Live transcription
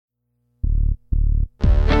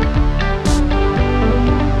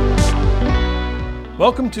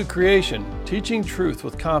Welcome to Creation, Teaching Truth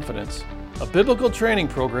with Confidence, a biblical training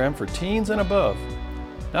program for teens and above.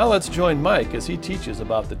 Now let's join Mike as he teaches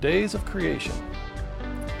about the days of creation.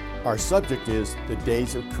 Our subject is the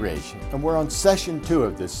days of creation, and we're on session 2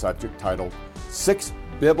 of this subject titled 6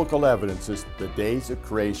 Biblical Evidences the Days of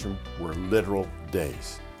Creation Were Literal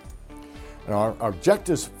Days. And our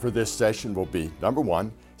objectives for this session will be, number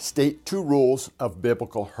 1, state 2 rules of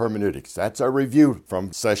biblical hermeneutics. That's our review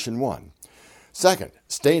from session 1. Second,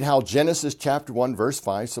 state how Genesis chapter 1 verse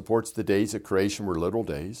 5 supports the days of creation were literal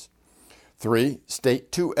days. 3, state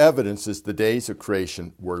 2 evidences the days of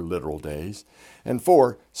creation were literal days. And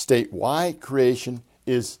 4, state why creation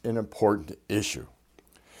is an important issue.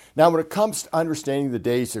 Now, when it comes to understanding the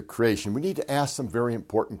days of creation, we need to ask some very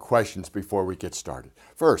important questions before we get started.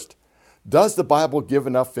 First, does the Bible give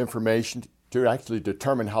enough information to actually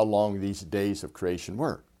determine how long these days of creation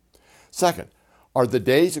were? Second, are the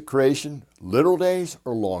days of creation literal days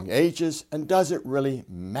or long ages, and does it really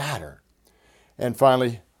matter? And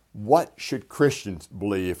finally, what should Christians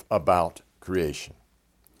believe about creation?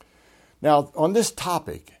 Now, on this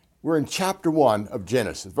topic, we're in chapter 1 of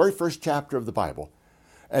Genesis, the very first chapter of the Bible,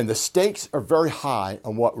 and the stakes are very high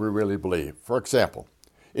on what we really believe. For example,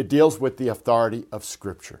 it deals with the authority of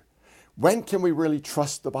Scripture. When can we really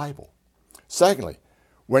trust the Bible? Secondly,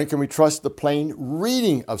 when can we trust the plain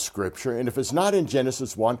reading of Scripture? And if it's not in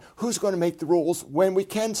Genesis 1, who's going to make the rules when we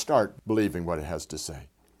can start believing what it has to say?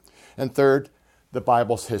 And third, the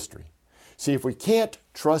Bible's history. See, if we can't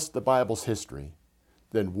trust the Bible's history,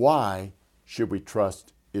 then why should we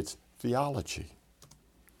trust its theology?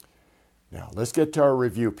 Now, let's get to our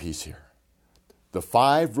review piece here. The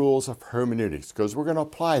 5 rules of hermeneutics, because we're going to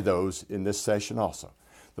apply those in this session also.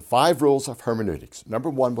 The 5 rules of hermeneutics. Number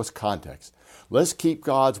 1 was context. Let's keep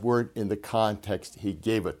God's word in the context He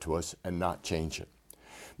gave it to us and not change it.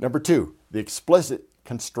 Number 2, the explicit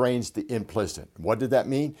constrains the implicit. What did that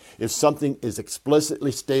mean? If something is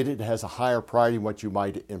explicitly stated, it has a higher priority than what you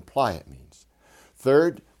might imply it means.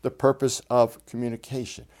 Third, the purpose of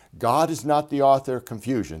communication. God is not the author of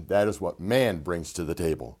confusion. That is what man brings to the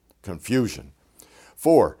table, confusion.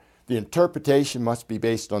 4, the interpretation must be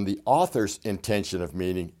based on the author's intention of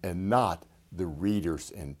meaning and not the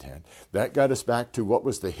reader's intent. That got us back to what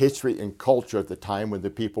was the history and culture at the time when the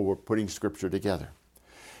people were putting Scripture together.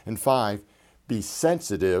 And 5, be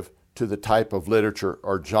sensitive to the type of literature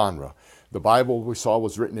or genre. The Bible we saw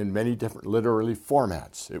was written in many different literary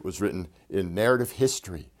formats. It was written in narrative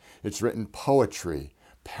history. It's written poetry,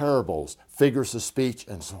 parables, figures of speech,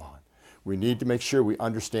 and so on. We need to make sure we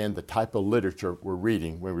understand the type of literature we're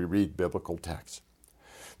reading when we read biblical texts.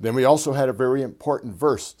 Then we also had a very important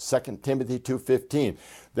verse, 2 Timothy 2:15,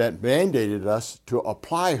 that mandated us to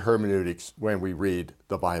apply hermeneutics when we read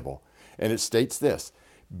the Bible. And it states this: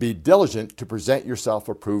 be diligent to present yourself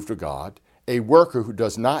approved to God, a worker who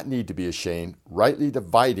does not need to be ashamed, rightly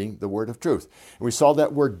dividing the word of truth. And we saw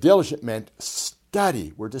that word diligent meant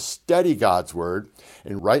study. We're to study God's word,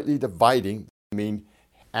 and rightly dividing mean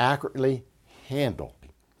accurately handle.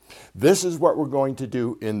 This is what we're going to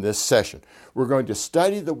do in this session. We're going to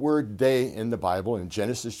study the word day in the Bible in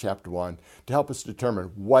Genesis chapter 1 to help us determine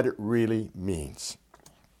what it really means.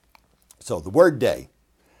 So the word day.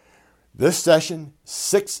 This session,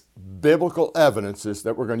 6 biblical evidences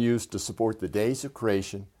that we're going to use to support the days of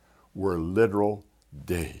creation were literal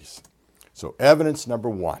days. So evidence number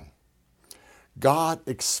 1. God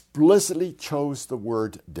explicitly chose the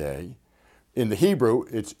word day. In the Hebrew,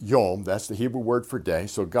 it's yom. That's the Hebrew word for day.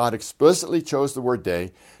 So God explicitly chose the word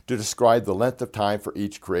day to describe the length of time for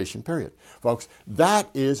each creation period. Folks, that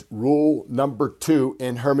is rule number 2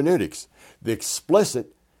 in hermeneutics. The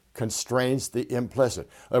explicit constrains the implicit.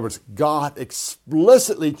 In other words, God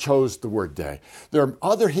explicitly chose the word day. There are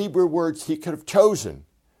other Hebrew words He could have chosen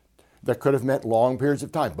that could have meant long periods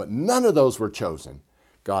of time, but none of those were chosen.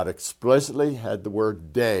 God explicitly had the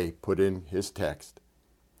word day put in His text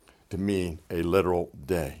to mean a literal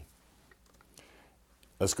day.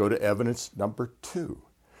 Let's go to evidence number 2.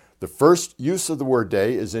 The first use of the word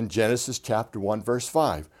day is in Genesis chapter 1, verse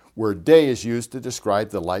 5, where day is used to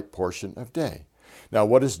describe the light portion of day. Now,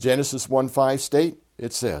 what does Genesis 1:5 state?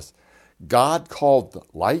 It says, God called the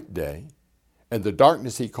light day, and the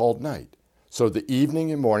darkness He called night. So the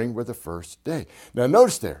evening and morning were the first day. Now,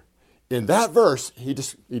 notice there, in that verse, he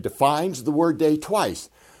defines the word day twice.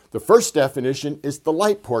 The first definition is the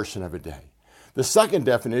light portion of a day. The second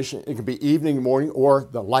definition, it can be evening and morning or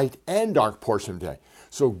the light and dark portion of a day.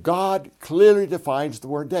 So God clearly defines the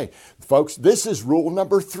word day. Folks, this is rule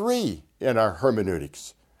number 3 in our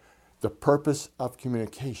hermeneutics. The purpose of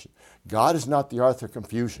communication. God is not the author of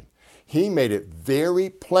confusion. He made it very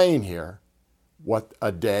plain here what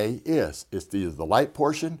a day is. It's either the light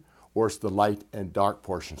portion or it's the light and dark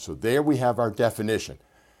portion. So there we have our definition.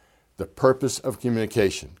 The purpose of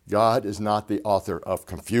communication. God is not the author of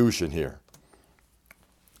confusion here.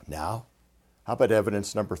 Now, how about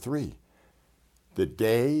evidence number 3? The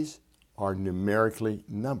days are numerically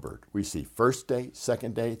numbered. We see first day,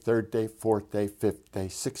 second day, third day, fourth day, fifth day,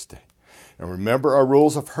 sixth day. And remember our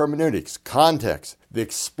rules of hermeneutics, context. The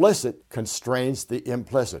explicit constrains the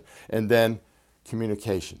implicit. And then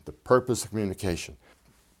communication, the purpose of communication.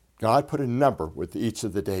 God put a number with each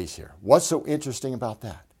of the days here. What's so interesting about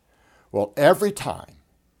that? Well, every time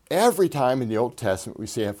in the Old Testament we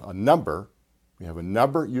see a number, we have a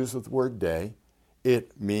number used with the word day,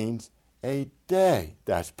 it means a day.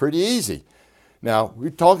 That's pretty easy. Now, we're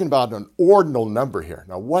talking about an ordinal number here.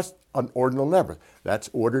 Now, what's an ordinal number? That's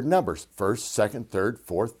ordered numbers. First, second, third,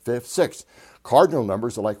 fourth, fifth, sixth. Cardinal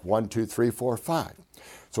numbers are like 1, 2, 3, 4, 5.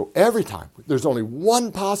 So every time, there's only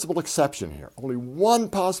one possible exception here. Only one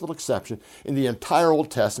possible exception in the entire Old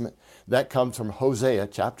Testament. That comes from Hosea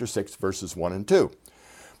chapter 6, verses 1 and 2.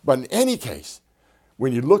 But in any case,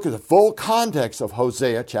 when you look at the full context of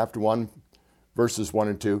Hosea chapter 1, verses 1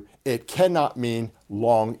 and 2, it cannot mean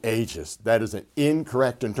long ages. That is an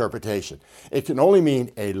incorrect interpretation. It can only mean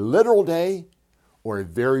a literal day or a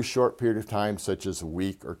very short period of time, such as a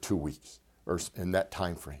week or 2 weeks, or in that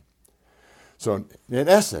time frame. So in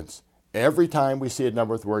essence, every time we see a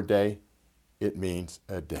number with the word day, it means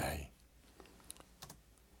a day.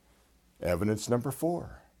 Evidence number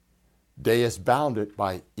 4. Day is bounded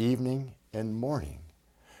by evening and morning.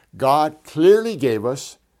 God clearly gave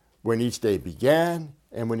us when each day began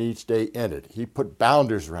and when each day ended. He put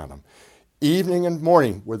boundaries around them. Evening and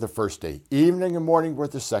morning were the first day. Evening and morning were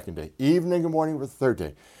the second day. Evening and morning were the third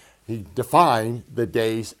day. He defined the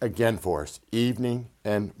days again for us, evening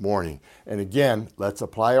and morning. And again, let's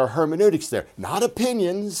apply our hermeneutics there. Not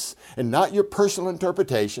opinions and not your personal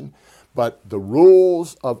interpretation, but the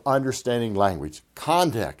rules of understanding language,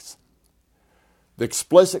 context. The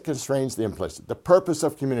explicit constrains the implicit, the purpose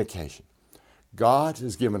of communication. God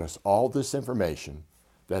has given us all this information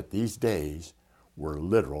that these days were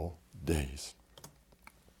literal days.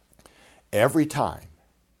 Every time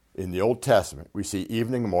in the Old Testament we see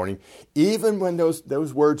evening and morning, even when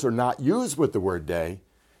those words are not used with the word day,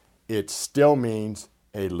 it still means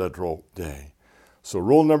a literal day. So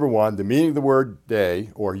rule number 1, the meaning of the word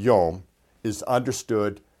day or yom is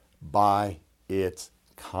understood by its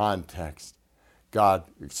context. God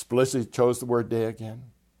explicitly chose the word day again.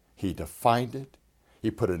 He defined it.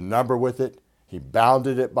 He put a number with it. He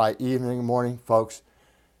bounded it by evening and morning. Folks,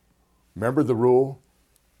 remember the rule?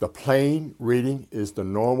 The plain reading is the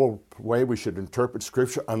normal way we should interpret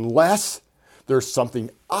Scripture unless there's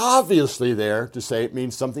something obviously there to say it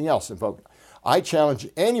means something else. And folks, I challenge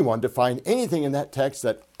anyone to find anything in that text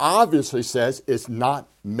that obviously says it's not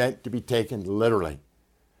meant to be taken literally.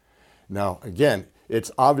 Now, again,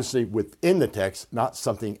 it's obviously within the text, not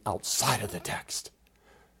something outside of the text.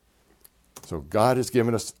 So God has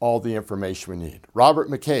given us all the information we need. Robert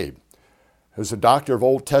McCabe, who's a doctor of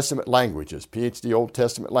Old Testament languages, PhD Old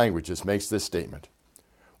Testament languages, makes this statement.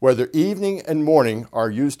 Whether evening and morning are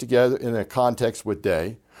used together in a context with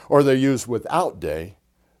day, or they're used without day,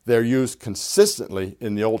 they're used consistently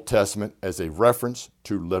in the Old Testament as a reference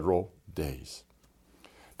to literal days.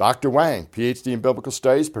 Dr. Wang, PhD in Biblical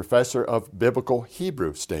Studies, professor of Biblical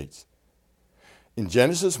Hebrew, states, in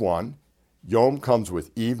Genesis 1, Yom comes with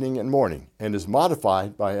evening and morning and is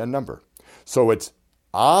modified by a number. So it's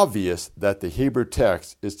obvious that the Hebrew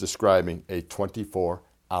text is describing a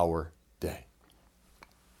 24-hour day.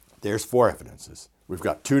 There's 4 evidences. We've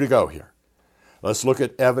got 2 to go here. Let's look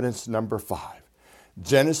at evidence number 5.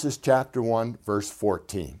 Genesis chapter 1, verse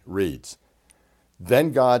 14 reads,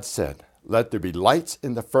 Then God said, Let there be lights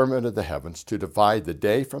in the firmament of the heavens to divide the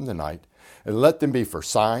day from the night, and let them be for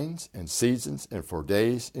signs and seasons and for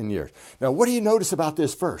days and years. Now, what do you notice about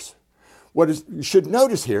this verse? What you should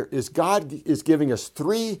notice here is God is giving us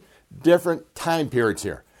 3 different time periods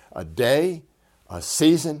here. A day, a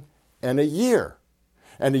season, and a year.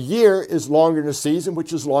 And a year is longer than a season,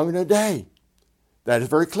 which is longer than a day. That is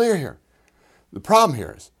very clear here. The problem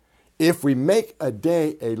here is, if we make a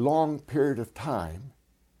day a long period of time,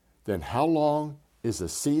 then how long is a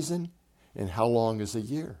season and how long is a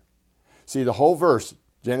year? See, the whole verse,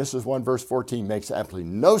 Genesis 1 verse 14, makes absolutely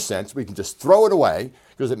no sense. We can just throw it away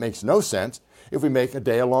because it makes no sense if we make a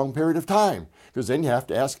day a long period of time. Because then you have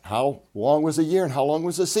to ask how long was a year and how long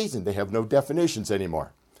was a season? They have no definitions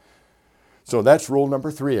anymore. So that's rule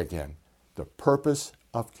number 3 again. The purpose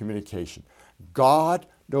of communication. God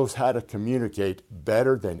knows how to communicate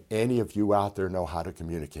better than any of you out there know how to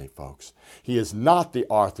communicate, folks. He is not the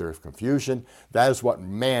author of confusion. That is what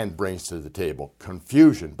man brings to the table,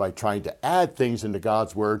 confusion, by trying to add things into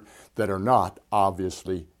God's Word that are not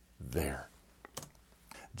obviously there.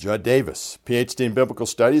 Judd Davis, PhD in Biblical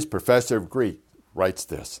Studies, professor of Greek, writes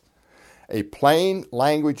this: a plain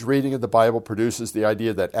language reading of the Bible produces the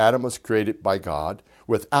idea that Adam was created by God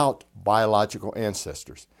without biological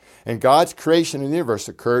ancestors. And God's creation in the universe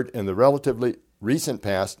occurred in the relatively recent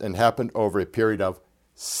past and happened over a period of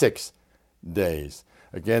 6 days.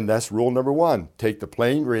 Again, that's rule number 1. Take the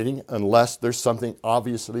plain reading unless there's something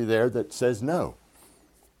obviously there that says no.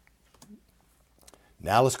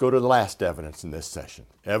 Now let's go to the last evidence in this session.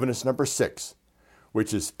 Evidence number 6,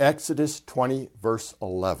 which is Exodus 20, verse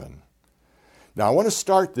 11. Now I want to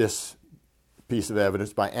start this piece of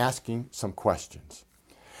evidence by asking some questions.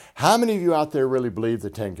 How many of you out there really believe the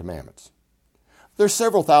Ten Commandments? They're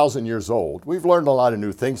several thousand years old. We've learned a lot of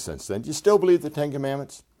new things since then. Do you still believe the Ten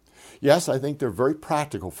Commandments? Yes, I think they're very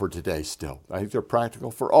practical for today still. I think they're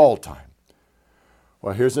practical for all time.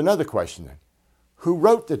 Well, here's another question then. Who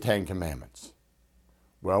wrote the Ten Commandments?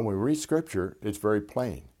 Well, when we read Scripture, it's very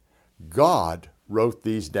plain. God wrote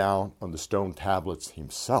these down on the stone tablets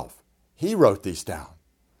himself. He wrote these down.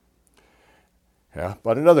 Yeah,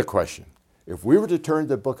 but another question. If we were to turn to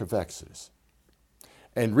the book of Exodus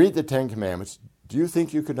and read the Ten Commandments, do you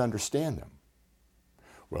think you could understand them?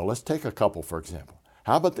 Well, let's take a couple, for example.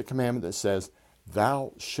 How about the commandment that says,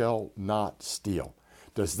 thou shalt not steal?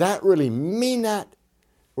 Does that really mean that,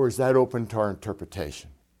 or is that open to our interpretation?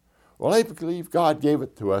 Well, I believe God gave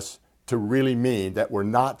it to us to really mean that we're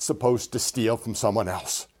not supposed to steal from someone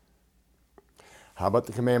else. How about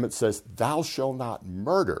the commandment that says, thou shalt not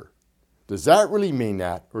murder? Does that really mean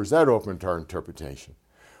that, or is that open to our interpretation?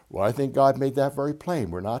 Well, I think God made that very plain.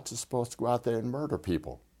 We're not supposed to go out there and murder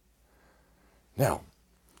people. Now,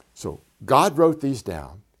 so God wrote these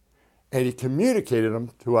down, and he communicated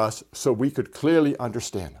them to us so we could clearly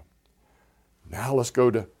understand them. Now let's go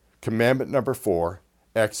to commandment number 4,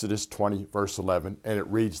 Exodus 20, verse 11, and it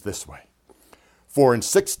reads this way. For in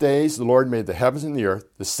 6 days the Lord made the heavens and the earth,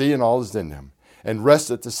 the sea and all that is in them, and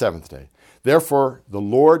rested the seventh day. Therefore, the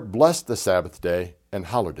Lord blessed the Sabbath day and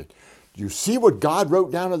hallowed it. Do you see what God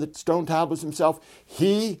wrote down on the stone tablets himself?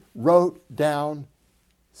 He wrote down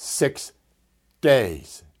 6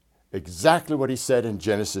 days. Exactly what he said in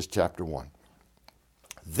Genesis chapter 1.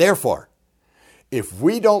 Therefore, if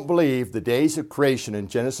we don't believe the days of creation in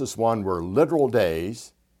Genesis 1 were literal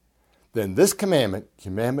days, then this commandment,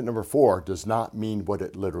 commandment number 4, does not mean what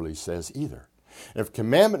it literally says either. If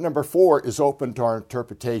commandment number 4 is open to our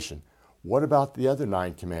interpretation, what about the other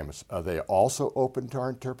 9 commandments? Are they also open to our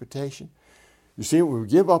interpretation? You see, when we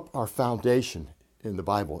give up our foundation in the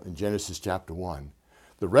Bible in Genesis chapter 1,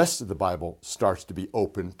 the rest of the Bible starts to be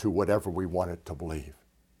open to whatever we want it to believe.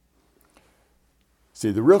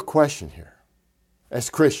 See, the real question here,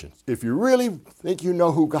 as Christians, if you really think you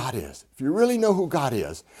know who God is, if you really know who God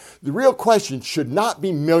is, the real question should not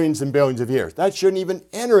be millions and billions of years. That shouldn't even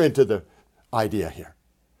enter into the idea here.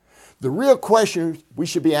 The real question we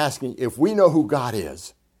should be asking, if we know who God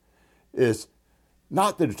is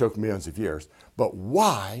not that it took millions of years, but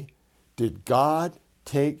why did God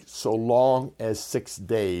take so long as 6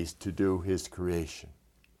 days to do his creation,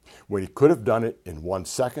 when he could have done it in 1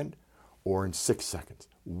 second or in 6 seconds?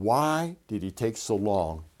 Why did he take so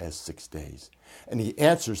long as 6 days? And he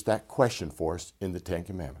answers that question for us in the Ten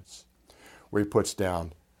Commandments, where he puts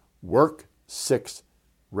down, work 6,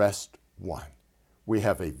 rest 1. We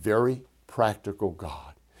have a very practical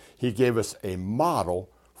God. He gave us a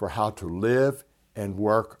model for how to live and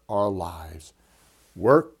work our lives.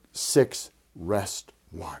 Work 6, rest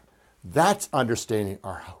 1. That's understanding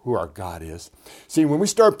who our God is. See, when we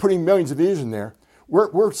start putting millions of years in there,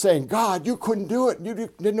 we're saying, God, you couldn't do it. You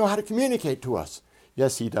didn't know how to communicate to us.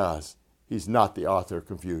 Yes, he does. He's not the author of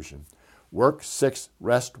confusion. Work 6,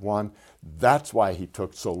 rest 1. That's why he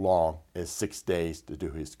took so long as 6 days to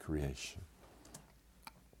do his creation.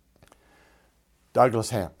 Douglas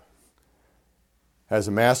Hamp has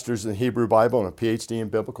a master's in the Hebrew Bible and a PhD in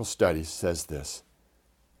biblical studies, says this: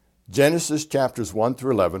 Genesis chapters 1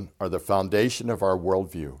 through 11 are the foundation of our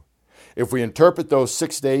worldview. If we interpret those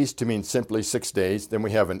 6 days to mean simply 6 days, then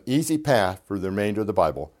we have an easy path for the remainder of the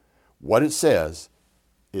Bible. What it says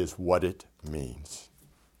is what it means.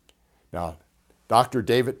 Now, Dr.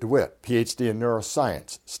 David DeWitt, PhD in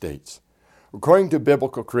neuroscience, states, according to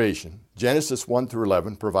biblical creation, Genesis 1 through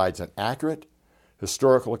 11 provides an accurate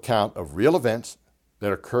historical account of real events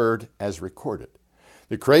that occurred as recorded.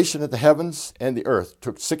 The creation of the heavens and the earth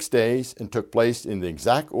took 6 days and took place in the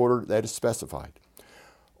exact order that is specified.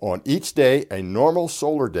 On each day, a normal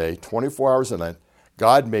solar day, 24 hours in length,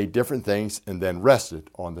 God made different things and then rested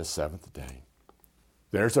on the seventh day.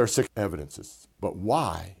 There's our 6 evidences. But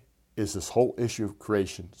why is this whole issue of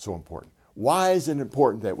creation so important? Why is it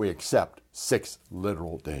important that we accept 6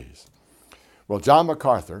 literal days? Well, John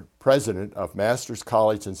MacArthur, president of Masters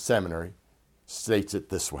College and Seminary, states it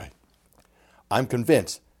this way. I'm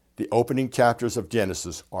convinced the opening chapters of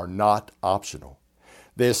Genesis are not optional.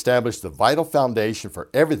 They establish the vital foundation for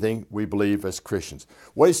everything we believe as Christians.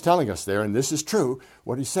 What he's telling us there, and this is true,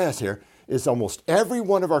 what he says here, is almost every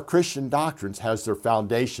one of our Christian doctrines has their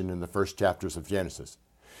foundation in the first chapters of Genesis.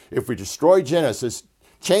 If we destroy Genesis,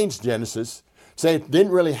 change Genesis, say it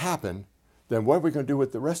didn't really happen, then what are we going to do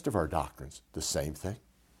with the rest of our doctrines? The same thing.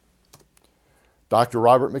 Dr.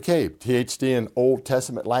 Robert McCabe, Ph.D. in Old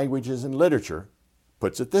Testament languages and literature,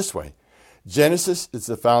 puts it this way. Genesis is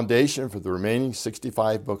the foundation for the remaining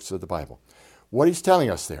 65 books of the Bible. What he's telling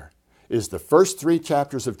us there is the first 3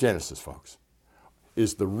 chapters of Genesis, folks,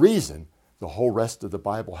 is the reason the whole rest of the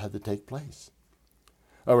Bible had to take place.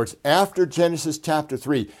 In other words, after Genesis chapter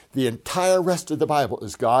 3, the entire rest of the Bible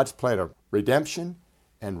is God's plan of redemption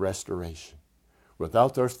and restoration.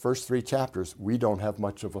 Without those first 3 chapters, we don't have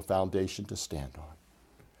much of a foundation to stand on.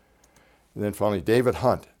 And then finally, David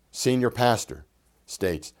Hunt, senior pastor,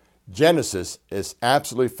 states, Genesis is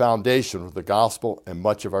absolutely foundational to the gospel and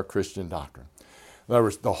much of our Christian doctrine. In other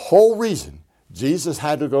words, the whole reason Jesus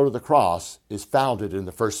had to go to the cross is founded in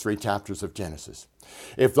the first 3 chapters of Genesis.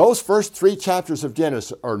 If those first 3 chapters of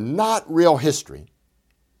Genesis are not real history,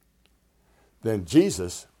 then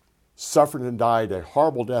Jesus suffered and died a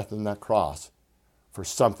horrible death on that cross for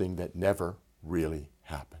something that never really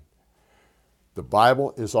happened. The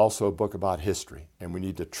Bible is also a book about history, and we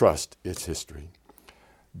need to trust its history.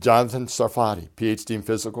 Jonathan Sarfati, Ph.D. in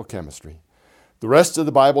physical chemistry. The rest of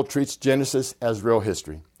the Bible treats Genesis as real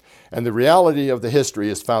history, and the reality of the history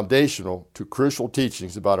is foundational to crucial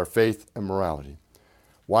teachings about our faith and morality.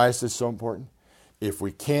 Why is this so important? If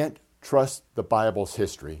we can't trust the Bible's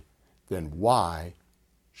history, then why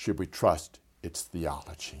should we trust its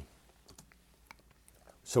theology?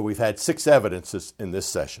 So we've had 6 evidences in this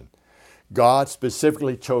session. God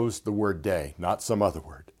specifically chose the word day, not some other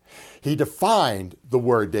word. He defined the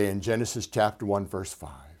word day in Genesis chapter 1, verse 5.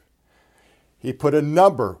 He put a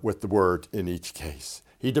number with the word in each case.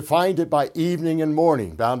 He defined it by evening and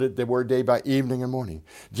morning, bounded the word day by evening and morning.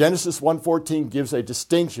 Genesis 1:14 gives a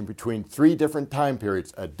distinction between 3 different time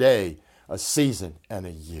periods, a day, a season, and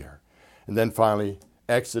a year. And then finally,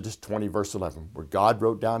 Exodus 20, verse 11, where God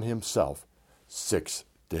wrote down himself 6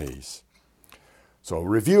 days. So a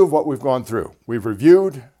review of what we've gone through. We've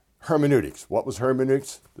reviewed hermeneutics. What was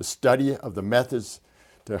hermeneutics? The study of the methods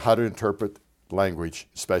to how to interpret language,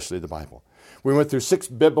 especially the Bible. We went through 6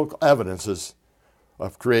 biblical evidences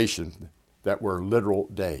of creation that were literal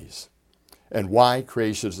days and why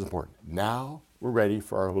creation is important. Now we're ready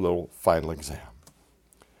for our little final exam.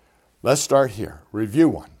 Let's start here. Review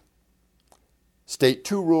 1. State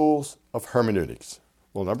 2 rules of hermeneutics.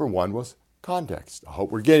 Well, number 1 was context. I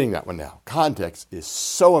hope we're getting that one now. Context is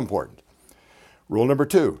so important. Rule number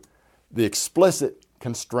 2, the explicit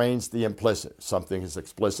constrains the implicit. Something is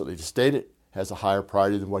explicitly stated has a higher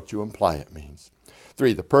priority than what you imply it means.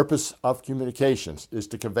 3, the purpose of communications is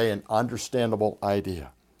to convey an understandable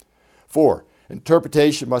idea. 4,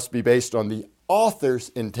 interpretation must be based on the author's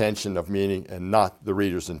intention of meaning and not the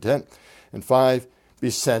reader's intent. And 5, be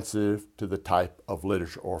sensitive to the type of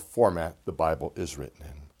literature or format the Bible is written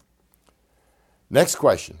in. Next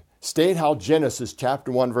question. State how Genesis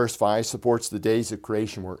chapter 1, verse 5 supports the days of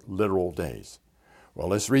creation were literal days. Well,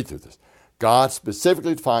 let's read through this. God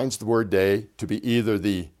specifically defines the word day to be either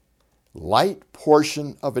the light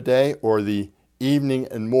portion of a day or the evening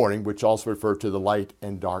and morning, which also refer to the light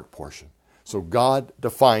and dark portion. So God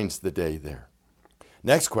defines the day there.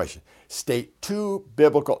 Next question. State 2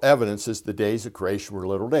 biblical evidences the days of creation were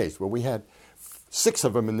literal days. Well, we had 6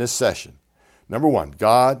 of them in this session. Number 1,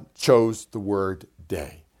 God chose the word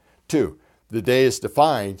day. 2, the day is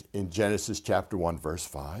defined in Genesis chapter 1, verse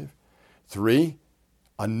 5. 3,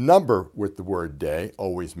 a number with the word day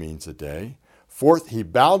always means a day. 4th, he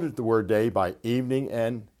bounded the word day by evening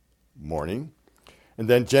and morning. And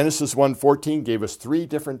then Genesis 1:14 gave us 3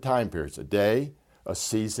 different time periods, a day, a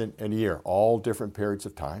season, and a year, all different periods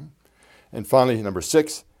of time. And finally, number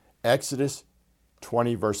 6, Exodus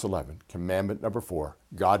 20, verse 11, commandment number 4,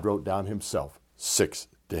 God wrote down himself 6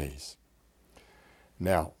 days.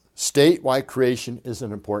 Now, state why creation is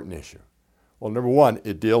an important issue. Well, number 1,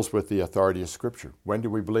 it deals with the authority of Scripture. When do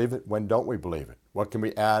we believe it? When don't we believe it? What can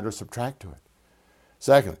we add or subtract to it?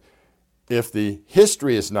 Secondly, if the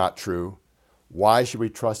history is not true, Why should we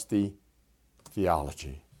trust the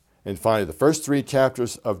theology? And finally, the first 3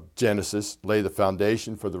 chapters of Genesis lay the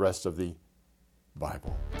foundation for the rest of the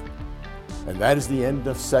Bible. And that is the end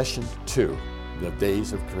of session 2, the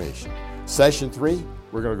days of creation. Session 3,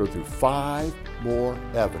 we're going to go through 5 more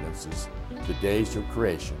evidences the days of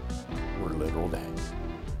creation were literal days.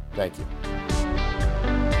 Thank you.